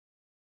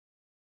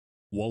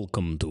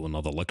Welcome to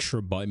another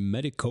lecture by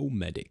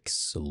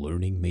MedicoMedics,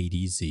 Learning Made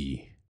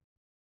Easy.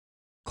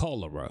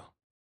 Cholera.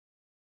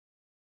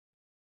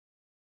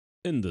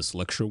 In this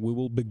lecture, we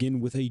will begin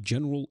with a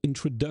general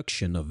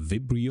introduction of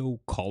Vibrio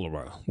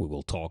cholerae. We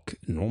will talk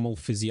normal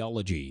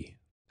physiology,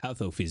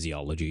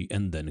 pathophysiology,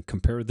 and then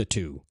compare the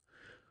two.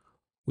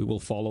 We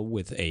will follow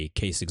with a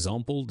case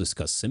example,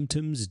 discuss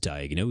symptoms,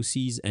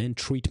 diagnoses, and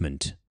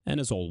treatment, and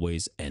as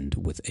always,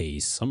 end with a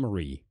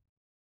summary.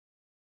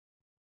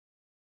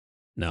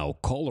 Now,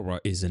 cholera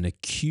is an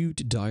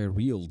acute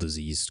diarrheal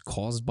disease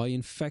caused by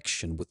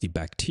infection with the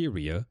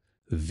bacteria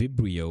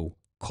Vibrio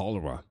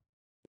cholerae,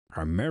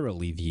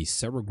 primarily the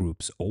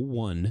serogroups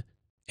O1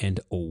 and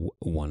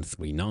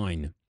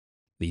O139.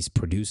 These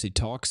produce a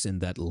toxin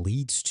that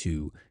leads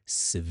to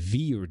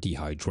severe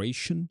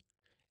dehydration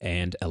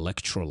and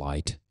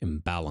electrolyte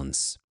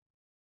imbalance.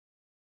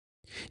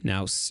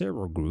 Now,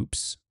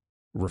 serogroups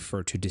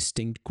refer to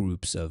distinct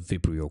groups of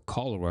Vibrio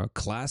cholerae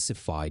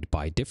classified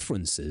by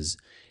differences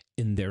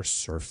in their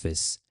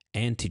surface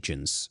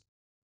antigens.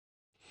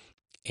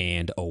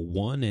 And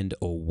O1 and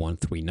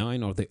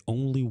O139 are the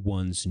only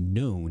ones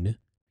known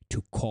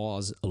to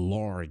cause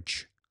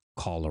large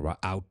cholera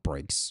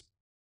outbreaks.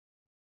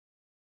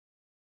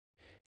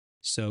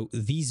 So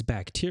these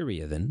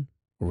bacteria then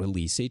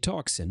release a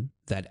toxin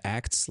that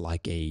acts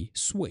like a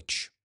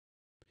switch,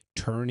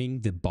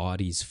 turning the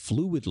body's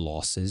fluid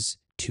losses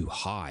to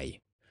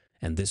high,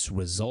 and this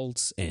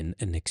results in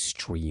an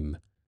extreme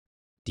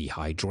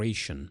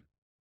dehydration.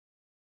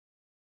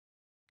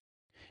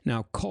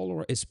 Now,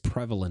 cholera is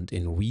prevalent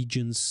in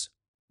regions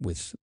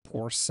with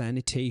poor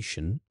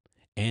sanitation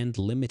and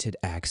limited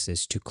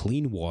access to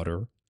clean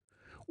water,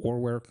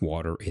 or where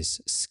water is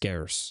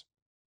scarce,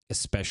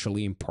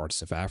 especially in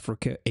parts of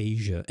Africa,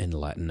 Asia, and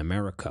Latin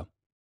America.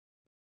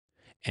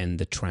 And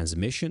the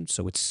transmission,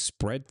 so it's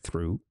spread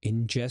through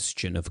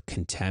ingestion of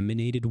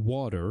contaminated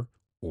water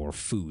or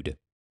food.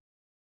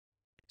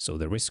 So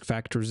the risk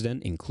factors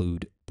then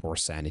include poor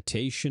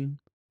sanitation,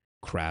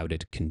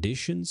 crowded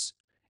conditions,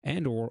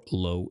 and or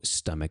low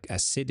stomach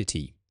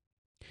acidity.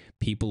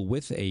 People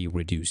with a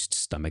reduced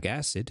stomach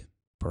acid,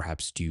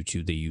 perhaps due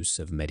to the use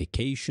of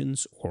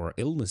medications or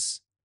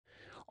illness,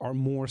 are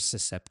more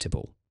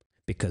susceptible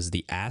because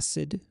the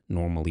acid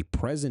normally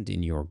present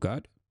in your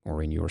gut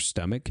or in your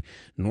stomach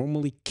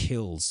normally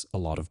kills a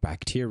lot of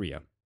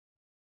bacteria.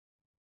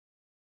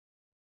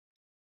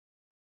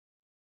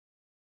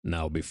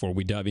 Now, before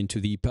we dive into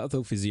the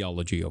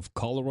pathophysiology of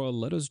cholera,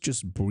 let us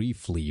just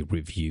briefly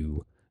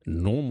review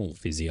normal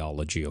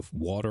physiology of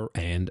water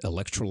and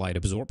electrolyte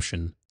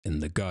absorption in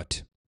the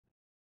gut,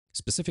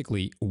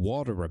 specifically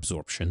water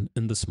absorption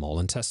in the small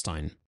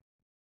intestine.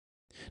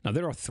 Now,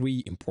 there are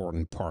three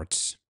important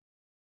parts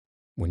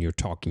when you're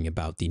talking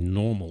about the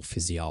normal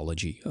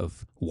physiology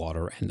of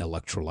water and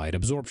electrolyte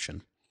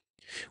absorption.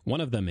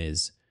 One of them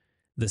is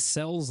the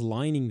cells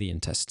lining the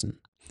intestine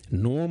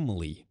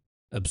normally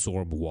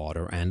absorb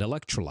water and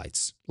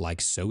electrolytes like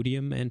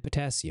sodium and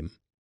potassium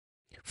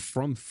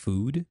from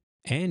food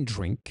and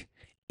drink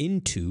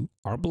into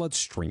our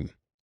bloodstream.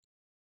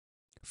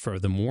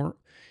 Furthermore,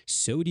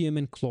 sodium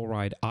and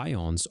chloride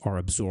ions are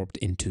absorbed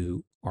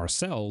into our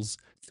cells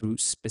through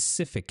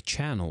specific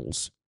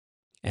channels,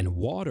 and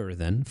water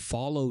then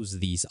follows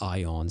these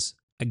ions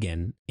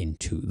again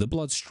into the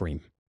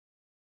bloodstream.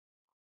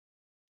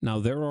 Now,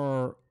 there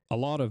are a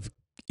lot of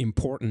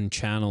important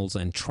channels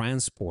and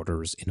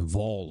transporters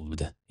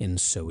involved in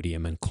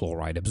sodium and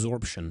chloride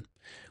absorption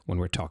when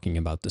we're talking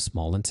about the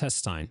small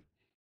intestine.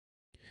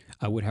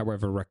 I would,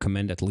 however,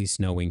 recommend at least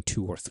knowing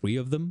 2 or 3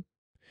 of them.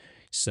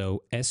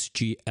 So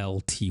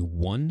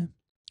SGLT1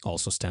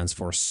 also stands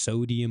for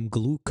sodium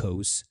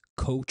glucose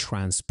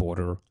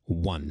cotransporter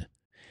 1.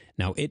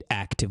 Now, it's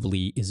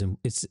actively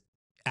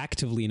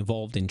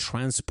involved in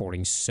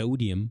transporting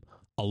sodium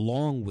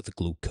along with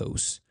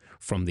glucose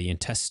from the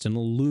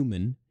intestinal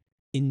lumen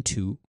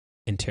into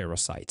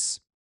enterocytes.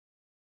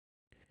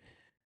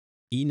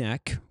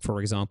 ENaC,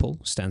 for example,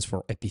 stands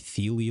for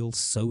epithelial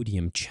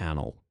sodium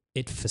channel.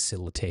 It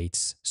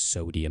facilitates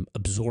sodium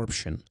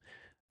absorption,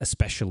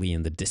 especially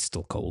in the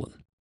distal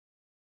colon.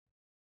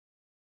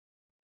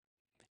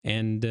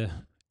 And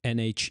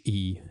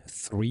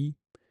NHE3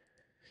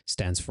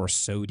 stands for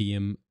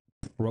sodium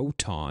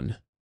proton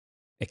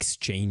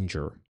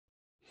exchanger.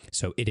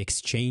 So it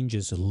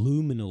exchanges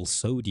luminal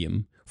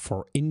sodium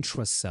for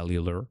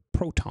intracellular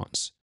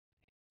protons,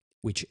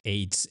 which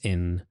aids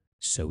in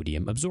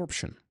sodium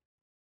absorption.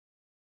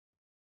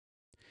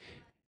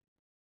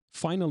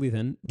 Finally,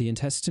 then, the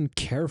intestine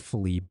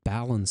carefully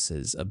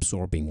balances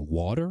absorbing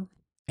water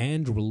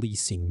and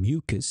releasing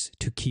mucus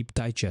to keep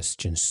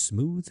digestion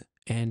smooth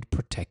and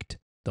protect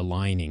the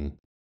lining.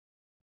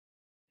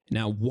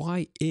 Now,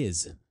 why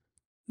is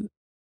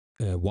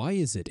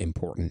it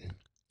important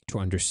to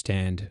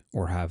understand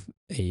or have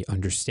an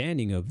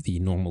understanding of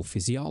the normal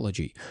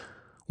physiology?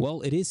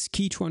 Well, it is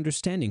key to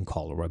understanding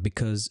cholera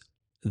because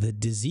the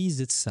disease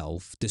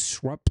itself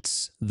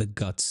disrupts the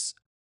gut's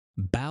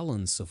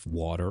balance of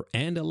water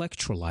and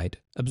electrolyte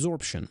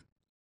absorption.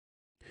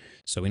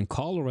 So in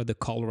cholera, the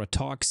cholera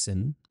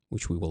toxin,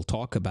 which we will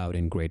talk about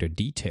in greater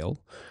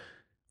detail,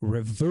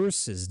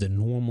 reverses the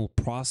normal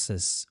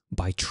process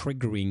by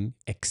triggering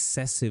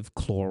excessive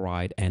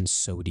chloride and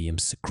sodium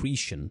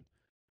secretion.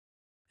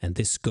 And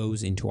this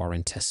goes into our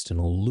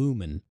intestinal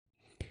lumen.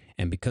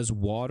 And because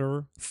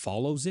water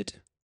follows it,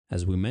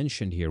 as we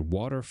mentioned here,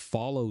 water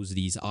follows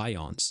these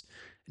ions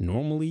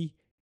normally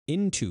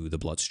into the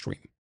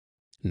bloodstream.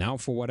 Now,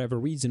 for whatever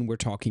reason, we're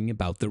talking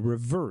about the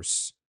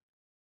reverse.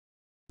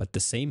 But the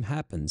same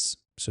happens.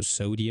 So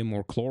sodium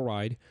or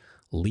chloride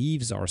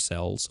leaves our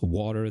cells,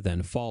 water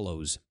then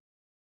follows.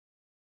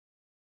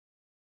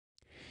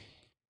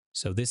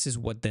 So this is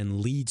what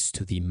then leads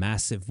to the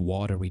massive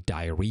watery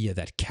diarrhea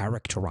that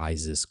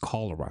characterizes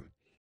cholera.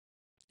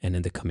 And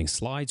in the coming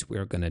slides, we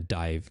are going to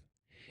dive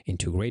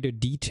into greater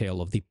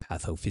detail of the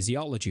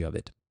pathophysiology of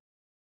it.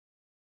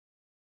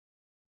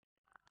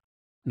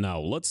 Now,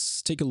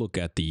 let's take a look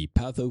at the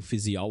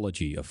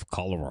pathophysiology of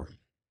cholera.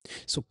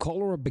 So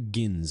cholera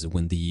begins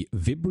when the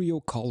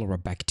Vibrio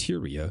cholerae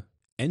bacteria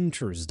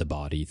enters the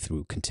body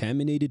through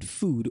contaminated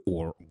food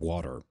or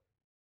water.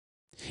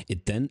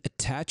 It then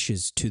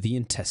attaches to the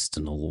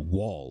intestinal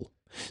wall.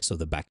 So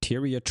the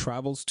bacteria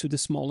travels to the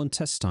small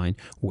intestine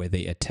where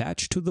they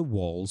attach to the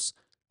walls,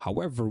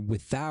 however,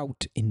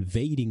 without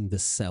invading the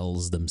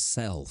cells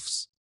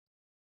themselves.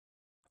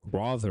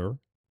 Rather,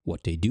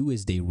 what they do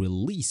is they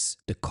release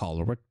the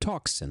cholera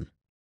toxin.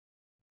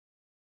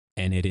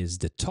 And it is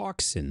the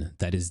toxin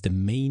that is the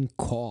main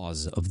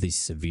cause of the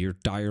severe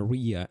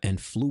diarrhea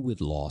and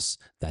fluid loss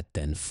that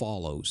then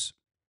follows.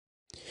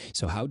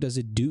 So how does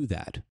it do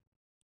that?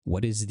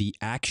 What is the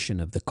action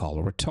of the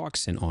cholera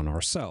toxin on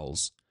our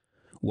cells?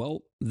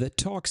 Well, the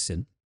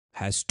toxin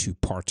has two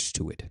parts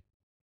to it.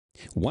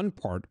 One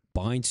part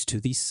binds to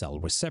the cell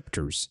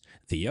receptors.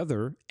 The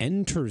other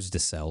enters the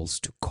cells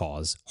to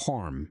cause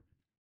harm.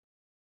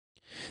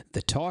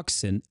 The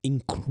toxin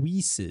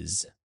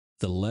increases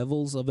the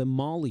levels of a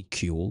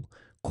molecule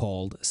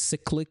called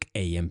cyclic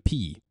AMP,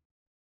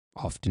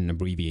 often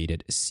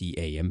abbreviated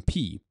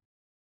CAMP.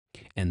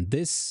 And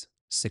this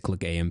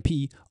cyclic AMP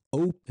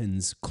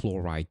opens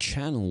chloride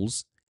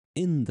channels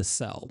in the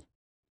cell.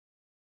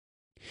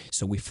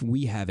 So if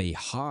we have a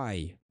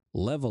high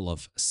level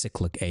of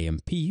cyclic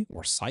AMP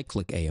or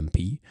cyclic AMP,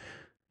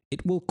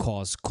 it will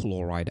cause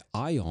chloride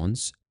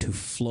ions to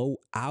flow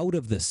out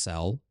of the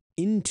cell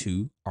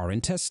into our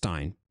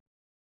intestine.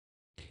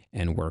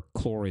 And where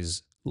chlor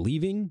is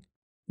leaving,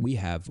 we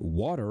have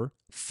water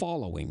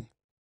following.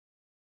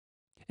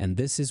 And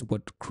this is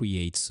what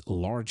creates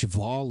large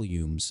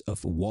volumes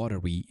of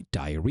watery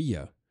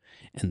diarrhea.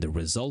 And the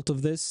result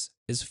of this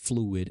is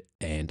fluid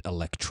and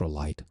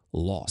electrolyte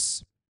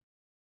loss.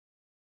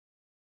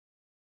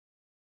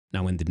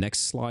 Now, in the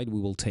next slide,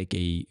 we will take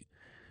an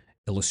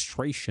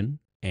illustration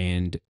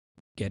and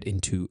get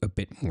into a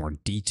bit more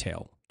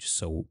detail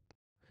so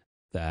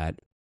that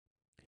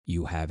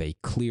you have a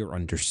clear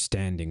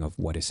understanding of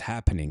what is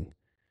happening.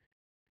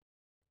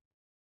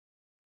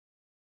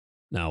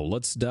 Now,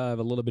 let's dive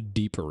a little bit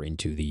deeper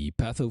into the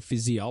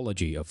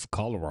pathophysiology of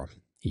cholera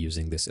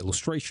using this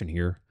illustration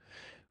here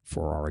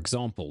for our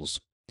examples.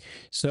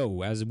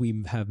 So, as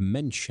we have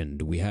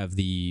mentioned, we have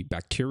the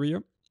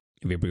bacteria,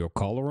 Vibrio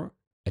cholerae,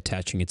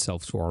 attaching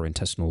itself to our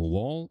intestinal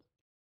wall.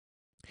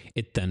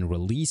 It then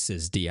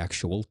releases the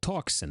actual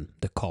toxin,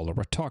 the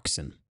cholera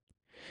toxin.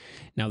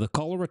 Now, the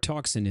cholera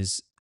toxin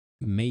is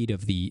made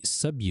of the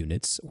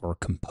subunits or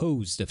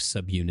composed of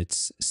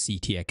subunits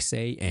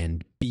CTXA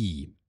and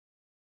B.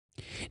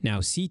 Now,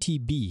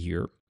 CTB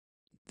here,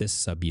 this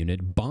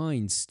subunit,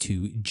 binds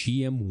to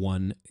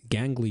GM1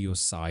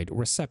 ganglioside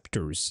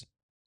receptors,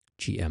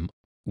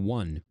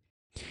 GM1,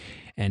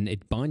 and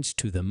it binds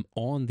to them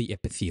on the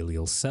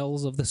epithelial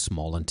cells of the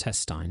small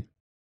intestine.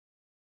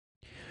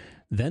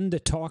 Then the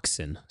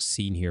toxin,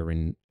 seen here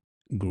in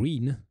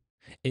green,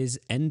 is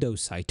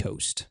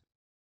endocytosed.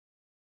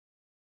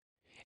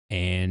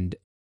 And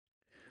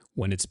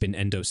when it's been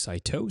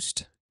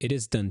endocytosed, it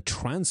is then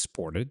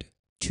transported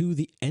to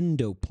the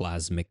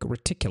endoplasmic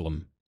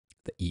reticulum,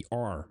 the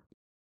ER.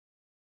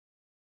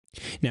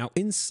 Now,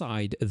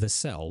 inside the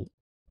cell,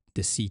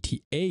 the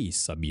CTA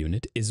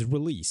subunit is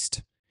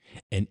released,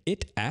 and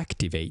it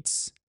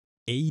activates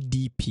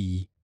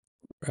ADP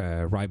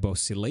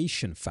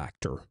ribosylation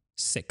factor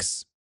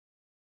 6.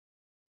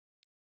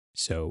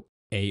 So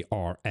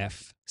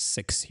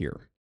ARF6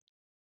 here.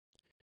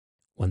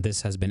 When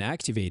this has been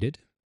activated,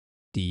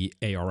 the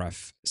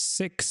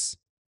ARF6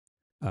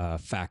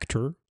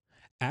 factor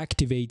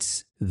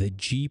activates the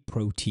G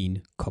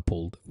protein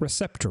coupled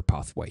receptor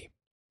pathway,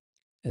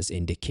 as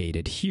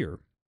indicated here.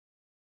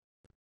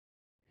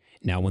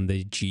 Now, when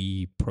the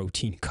G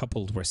protein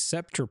coupled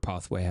receptor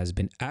pathway has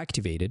been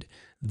activated,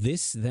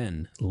 this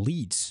then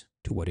leads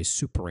to what is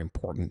super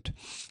important.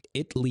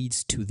 It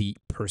leads to the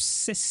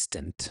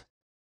persistent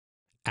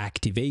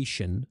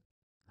activation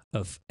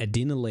of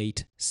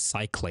adenylate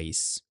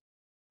cyclase,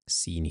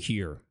 seen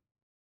here.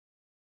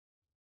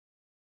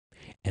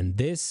 And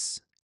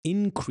this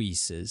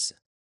increases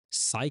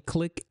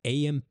cyclic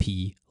AMP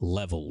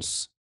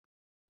levels.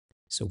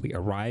 So we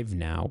arrive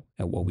now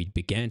at what we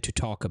began to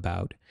talk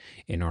about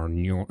in our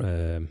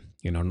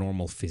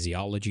normal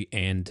physiology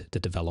and the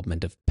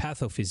development of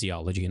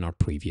pathophysiology in our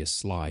previous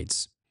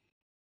slides.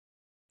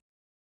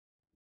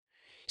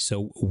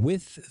 So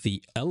with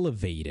the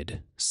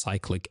elevated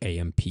cyclic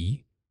AMP,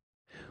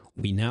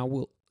 we now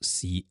will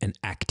see an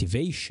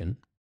activation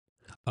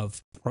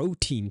of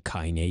protein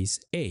kinase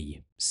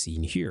A,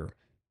 seen here.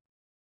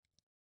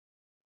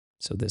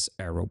 So this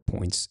arrow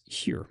points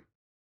here.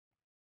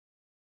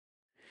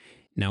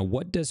 Now,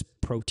 what does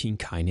protein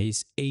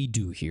kinase A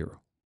do here?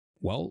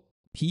 Well,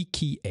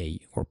 PKA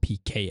or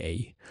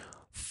PKA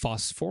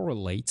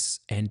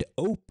phosphorylates and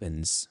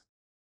opens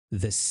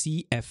the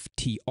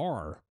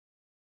CFTR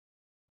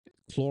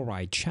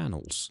chloride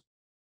channels.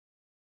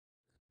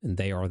 And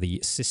they are the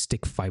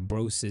cystic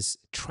fibrosis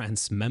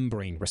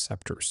transmembrane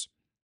receptors.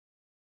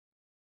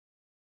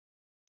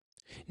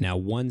 Now,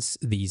 once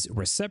these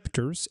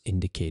receptors,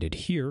 indicated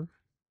here,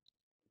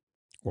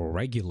 or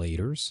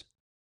regulators,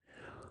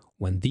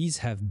 when these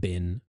have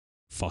been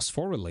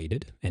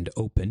phosphorylated and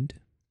opened,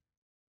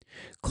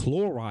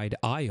 chloride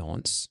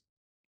ions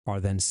are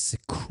then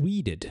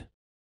secreted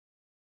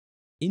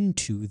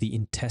into the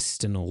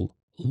intestinal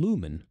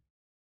lumen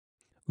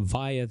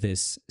via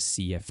this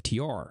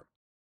CFTR.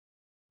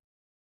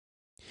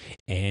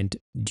 And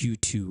due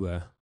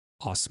to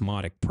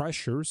osmotic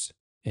pressures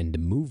and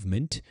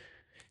movement,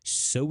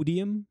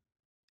 sodium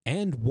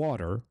and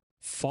water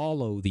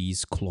follow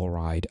these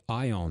chloride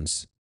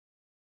ions.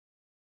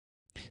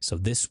 So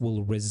this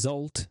will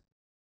result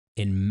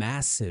in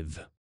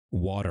massive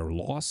water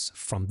loss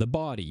from the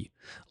body,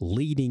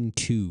 leading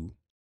to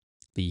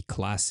the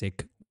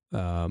classic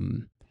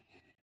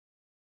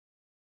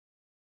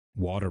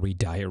watery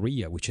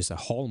diarrhea, which is a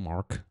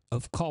hallmark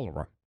of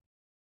cholera.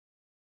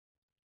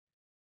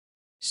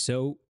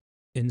 So,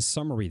 in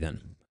summary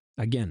then,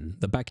 again,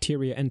 the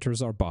bacteria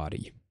enters our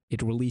body.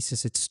 It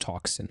releases its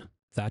toxin.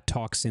 That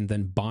toxin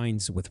then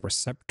binds with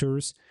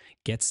receptors,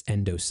 gets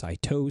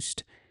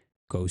endocytosed,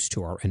 goes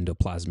to our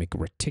endoplasmic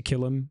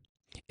reticulum.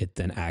 It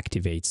then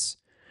activates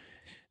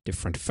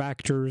different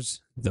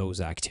factors.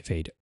 Those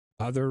activate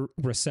other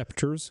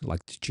receptors,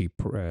 like the G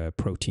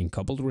protein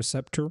coupled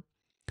receptor.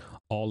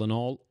 All in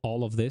all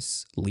of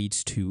this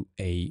leads to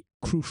a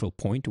crucial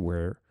point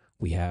where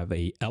we have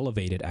an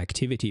elevated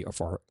activity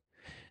of our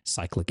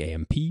cyclic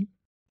AMP.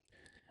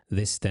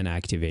 This then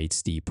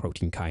activates the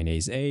protein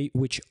kinase A,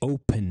 which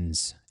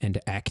opens and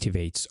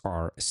activates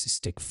our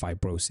cystic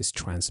fibrosis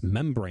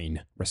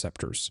transmembrane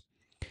receptors.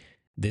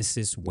 This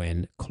is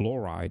when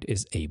chloride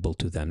is able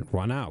to then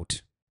run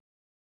out.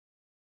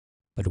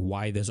 But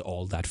why does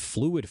all that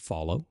fluid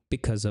follow?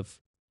 Because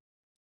of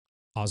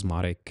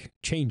osmotic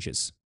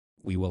changes.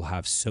 We will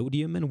have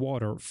sodium and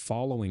water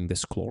following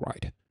this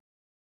chloride.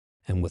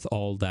 And with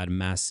all that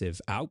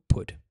massive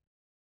output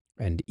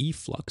and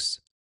efflux,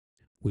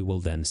 we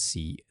will then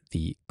see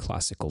the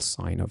classical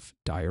sign of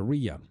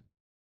diarrhea.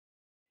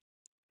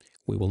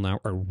 We will now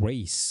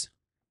erase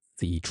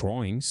the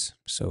drawings,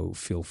 so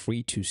feel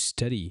free to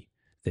study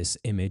this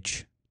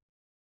image.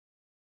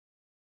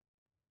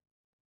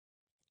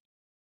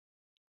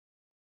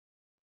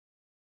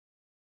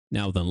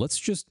 Now then, let's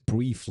just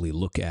briefly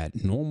look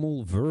at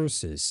normal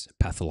versus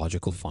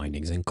pathological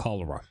findings in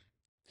cholera.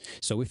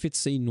 So if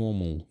it's a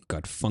normal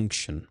gut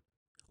function,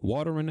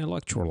 water and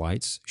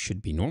electrolytes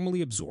should be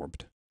normally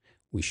absorbed.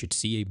 We should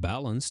see a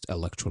balanced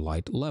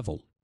electrolyte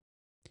level.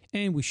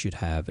 And we should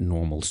have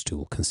normal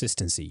stool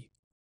consistency.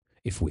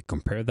 If we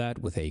compare that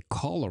with a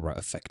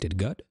cholera-affected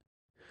gut,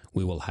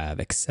 we will have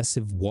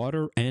excessive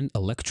water and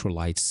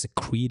electrolytes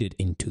secreted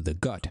into the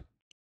gut.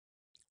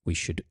 We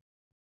should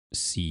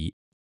see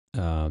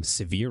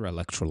severe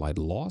electrolyte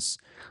loss,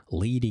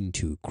 leading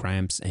to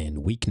cramps and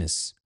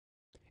weakness.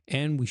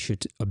 And we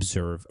should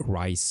observe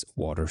rice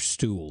water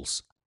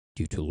stools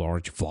due to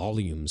large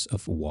volumes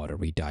of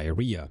watery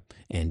diarrhea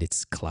and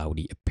its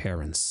cloudy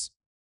appearance.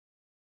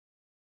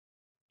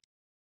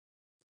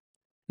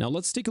 Now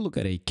let's take a look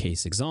at a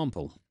case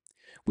example.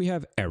 We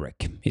have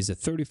Eric. He's a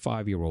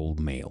 35-year-old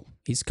male.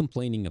 He's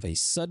complaining of a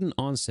sudden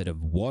onset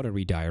of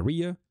watery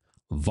diarrhea,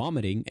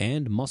 vomiting,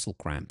 and muscle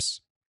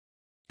cramps.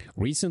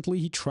 Recently,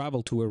 he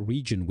traveled to a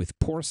region with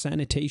poor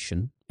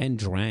sanitation and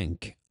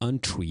drank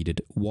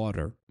untreated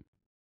water.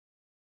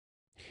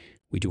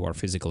 We do our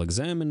physical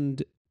exam,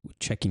 and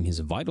checking his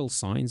vital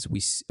signs,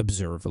 we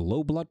observe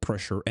low blood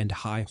pressure and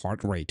high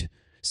heart rate,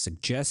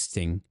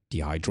 suggesting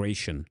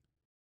dehydration.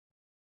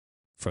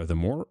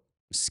 Furthermore,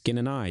 skin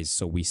and eyes,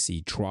 so we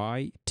see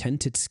dry,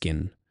 tented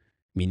skin,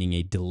 meaning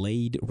a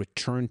delayed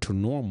return to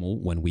normal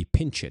when we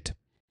pinch it,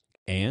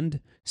 and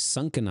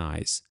sunken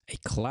eyes, a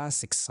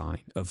classic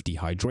sign of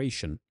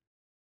dehydration.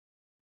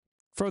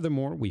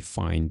 Furthermore, we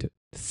find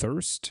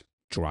thirst,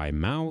 dry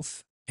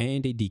mouth,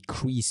 and a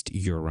decreased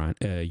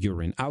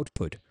urine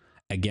output,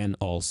 again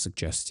all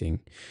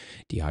suggesting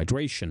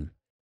dehydration.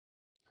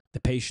 The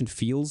patient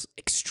feels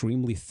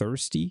extremely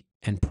thirsty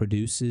and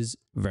produces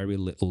very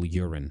little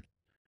urine.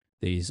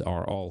 These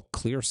are all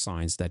clear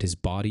signs that his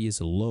body is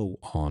low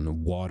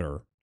on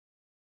water.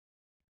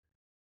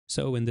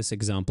 So in this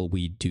example,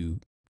 we do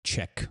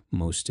check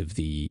most of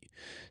the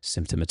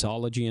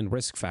symptomatology and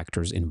risk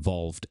factors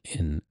involved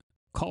in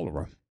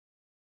cholera.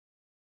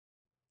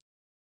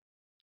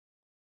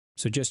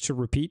 So just to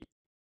repeat,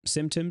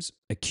 symptoms: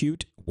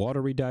 acute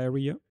watery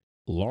diarrhea,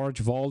 large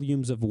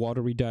volumes of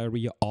watery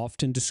diarrhea,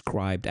 often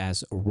described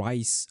as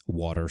rice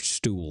water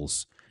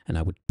stools. And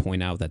I would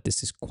point out that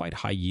this is quite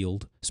high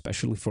yield,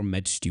 especially for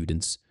med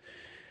students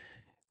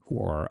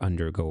who are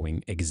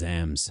undergoing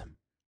exams.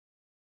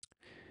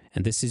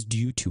 And this is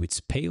due to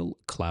its pale,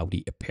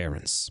 cloudy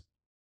appearance.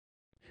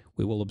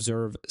 We will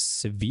observe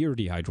severe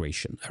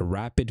dehydration. A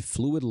rapid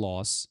fluid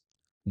loss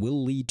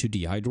will lead to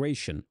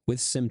dehydration with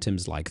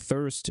symptoms like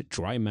thirst,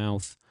 dry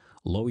mouth,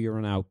 low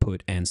urine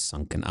output, and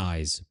sunken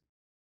eyes.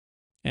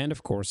 And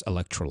of course,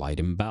 electrolyte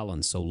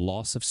imbalance, so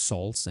loss of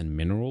salts and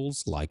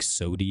minerals like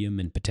sodium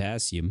and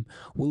potassium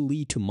will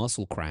lead to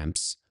muscle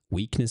cramps,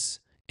 weakness,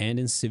 and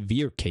in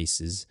severe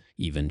cases,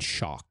 even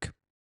shock.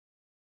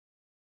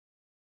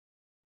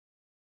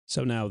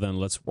 So now then,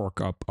 let's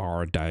work up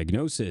our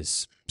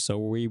diagnosis. So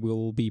we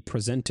will be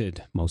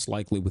presented most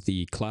likely with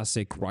the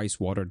classic rice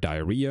water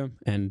diarrhea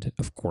and,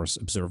 of course,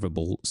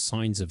 observable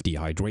signs of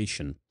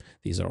dehydration.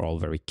 These are all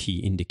very key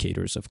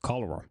indicators of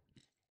cholera.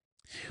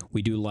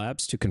 We do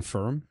labs to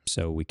confirm,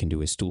 so we can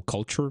do a stool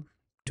culture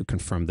to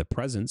confirm the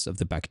presence of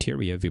the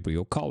bacteria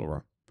Vibrio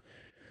cholerae.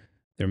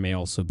 There may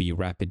also be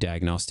rapid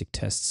diagnostic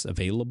tests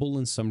available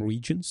in some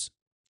regions,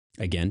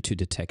 again to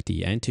detect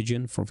the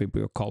antigen for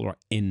Vibrio cholerae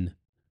in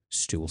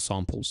stool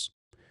samples.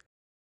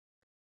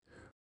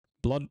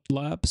 Blood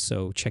lab,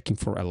 so checking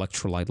for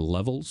electrolyte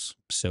levels,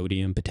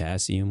 sodium,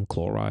 potassium,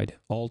 chloride,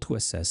 all to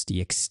assess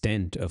the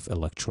extent of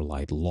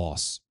electrolyte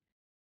loss.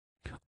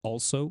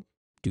 Also,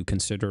 do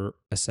consider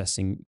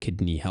assessing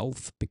kidney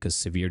health because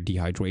severe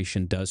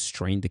dehydration does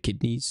strain the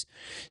kidneys,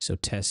 so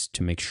test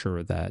to make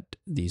sure that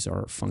these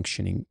are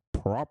functioning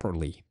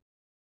properly.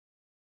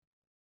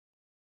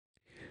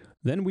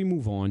 Then we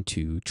move on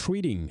to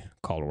treating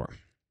cholera.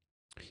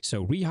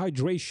 So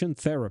rehydration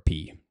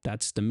therapy,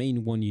 that's the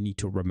main one you need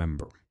to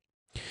remember.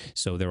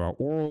 So there are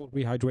oral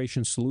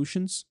rehydration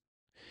solutions.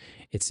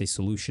 It's a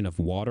solution of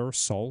water,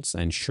 salts,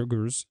 and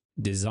sugars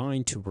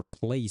designed to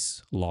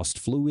replace lost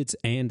fluids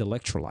and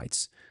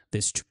electrolytes,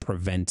 this to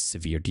prevent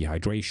severe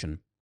dehydration.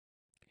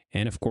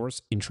 And of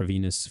course,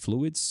 intravenous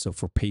fluids, so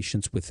for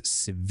patients with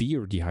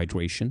severe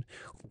dehydration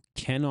who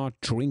cannot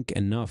drink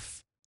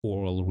enough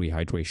oral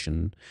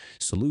rehydration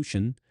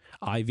solution,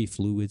 IV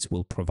fluids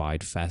will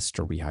provide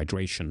faster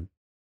rehydration.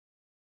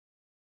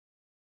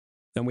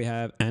 Then we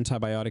have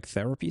antibiotic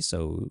therapy,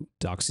 so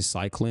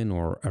doxycycline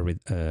or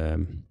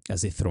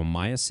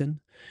azithromycin.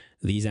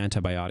 These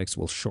antibiotics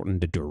will shorten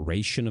the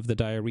duration of the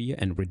diarrhea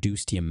and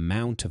reduce the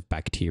amount of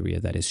bacteria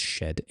that is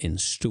shed in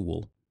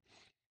stool.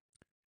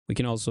 We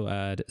can also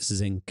add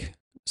zinc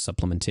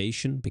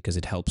supplementation because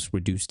it helps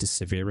reduce the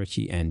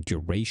severity and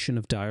duration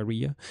of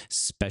diarrhea,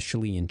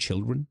 especially in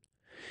children.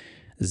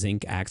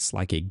 Zinc acts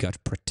like a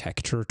gut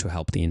protector to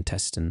help the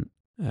intestine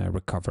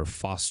recover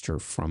faster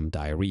from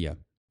diarrhea.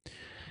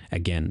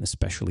 Again,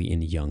 especially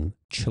in young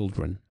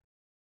children.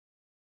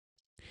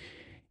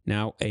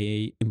 Now,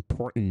 an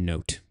important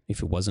note,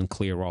 if it wasn't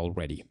clear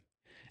already.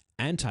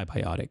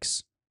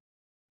 Antibiotics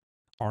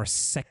are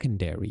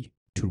secondary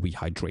to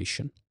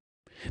rehydration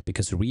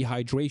because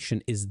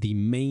rehydration is the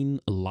main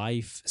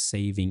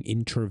life-saving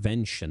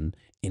intervention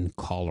in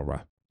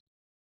cholera.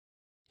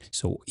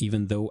 So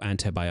even though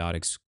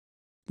antibiotics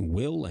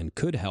will and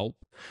could help,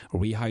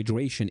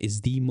 rehydration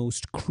is the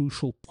most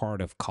crucial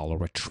part of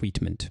cholera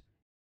treatment.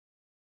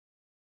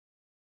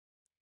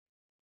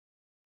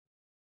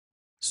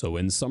 So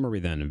in summary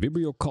then,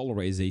 Vibrio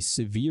cholerae is a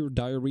severe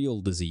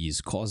diarrheal disease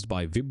caused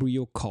by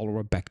Vibrio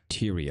cholerae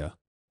bacteria,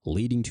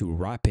 leading to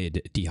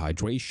rapid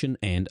dehydration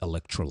and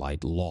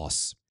electrolyte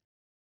loss.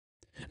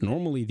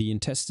 Normally, the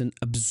intestine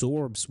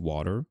absorbs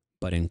water,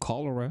 but in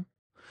cholera,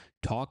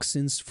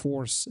 toxins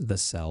force the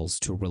cells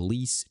to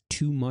release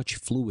too much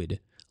fluid,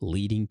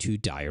 leading to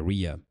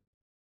diarrhea.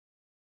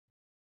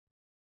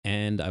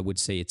 And I would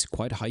say it's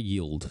quite high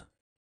yield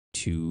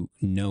to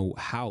know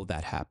how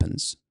that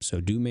happens. So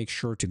do make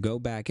sure to go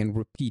back and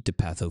repeat the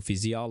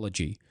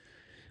pathophysiology.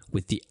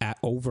 With the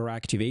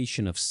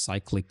overactivation of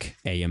cyclic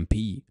AMP,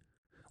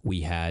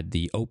 we had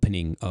the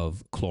opening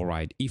of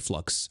chloride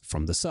efflux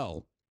from the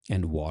cell,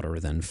 and water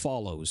then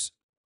follows.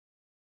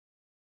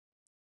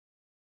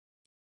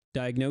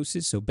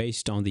 Diagnosis, so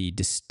based on the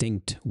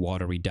distinct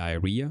watery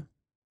diarrhea,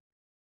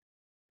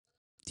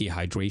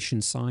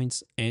 dehydration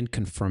signs, and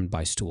confirmed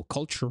by stool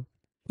culture,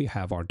 we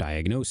have our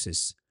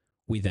diagnosis.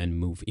 We then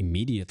move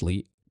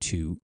immediately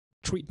to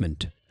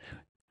treatment.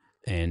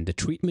 And the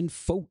treatment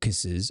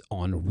focuses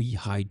on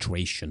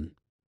rehydration.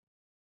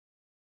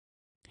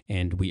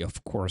 And we,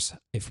 of course,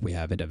 if we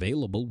have it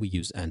available, we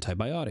use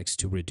antibiotics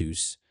to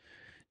reduce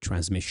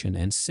transmission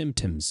and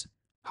symptoms.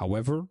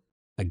 However,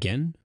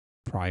 again,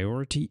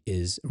 priority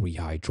is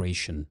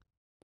rehydration.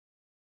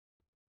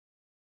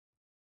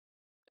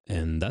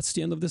 And that's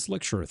the end of this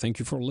lecture. Thank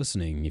you for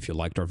listening. If you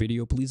liked our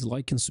video, please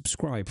like and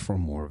subscribe for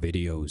more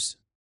videos.